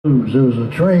There was a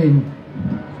train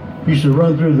used to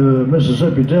run through the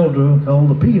Mississippi Delta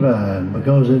called the Beevine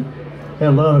because it had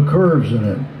a lot of curves in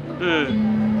it.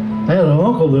 I had an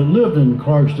uncle that lived in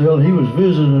Clarksdale. He was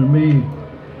visiting me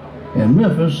in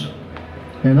Memphis,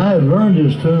 and I had learned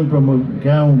this tune from a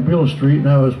guy on Bill Street, and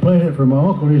I was playing it for my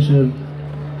uncle. He said,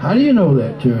 "How do you know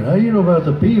that tune? How do you know about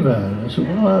the Beevine?" I said,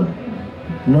 "Well, I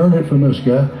learned it from this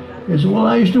guy." He said, "Well,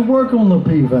 I used to work on the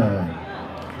Beevine."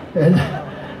 And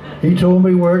he told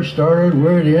me where it started,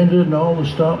 where it ended, and all the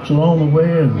stops along the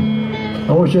way. And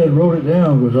I wish I had wrote it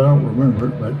down because I don't remember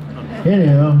it. But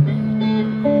anyhow,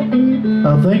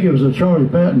 I think it was a Charlie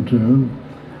Patton tune,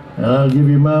 and I'll give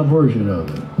you my version of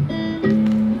it.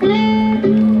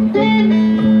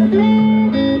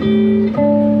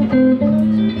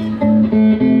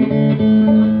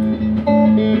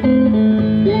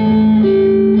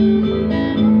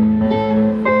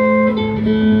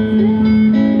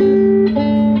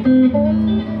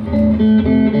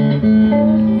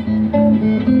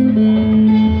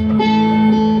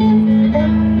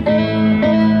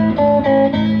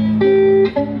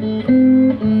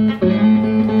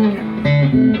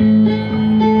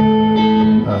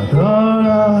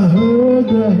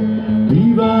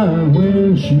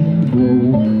 When she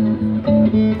blows,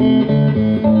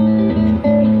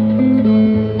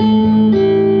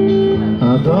 I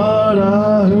thought I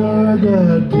heard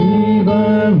that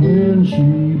Beevine when she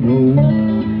blows.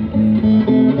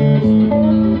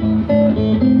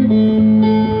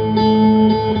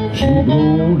 She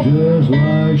blows just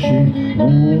like she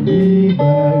won't be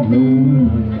back no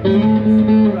more.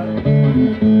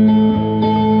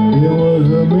 It was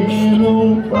a mean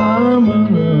old fireman,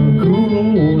 a cool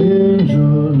old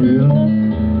engineer.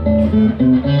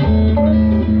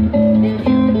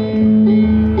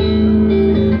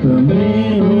 The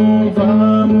mean old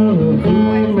fireman, a cool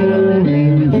old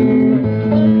engineer.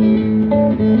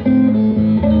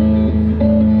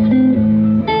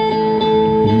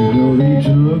 You know he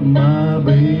took my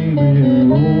baby and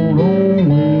rolled on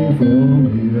away from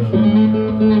here.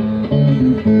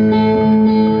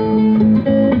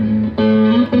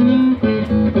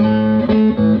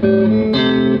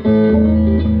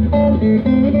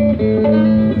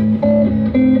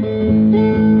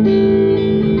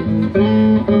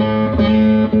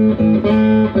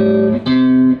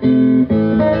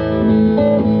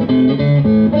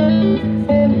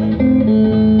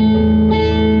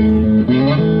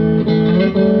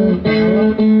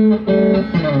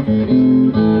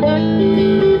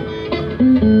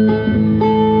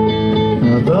 I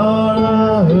thought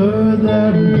I heard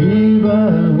that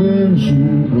Beevine when she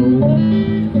blows.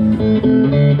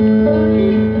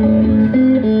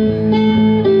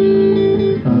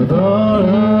 I thought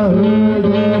I heard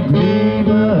that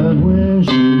Beevine when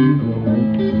she blows.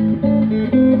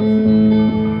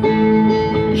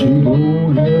 She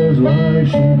blows just like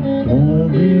she won't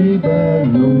be back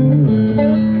no more.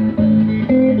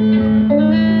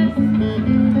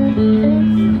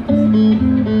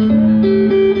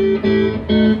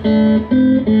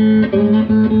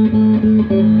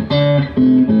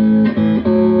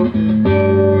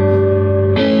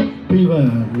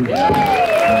 Beevine.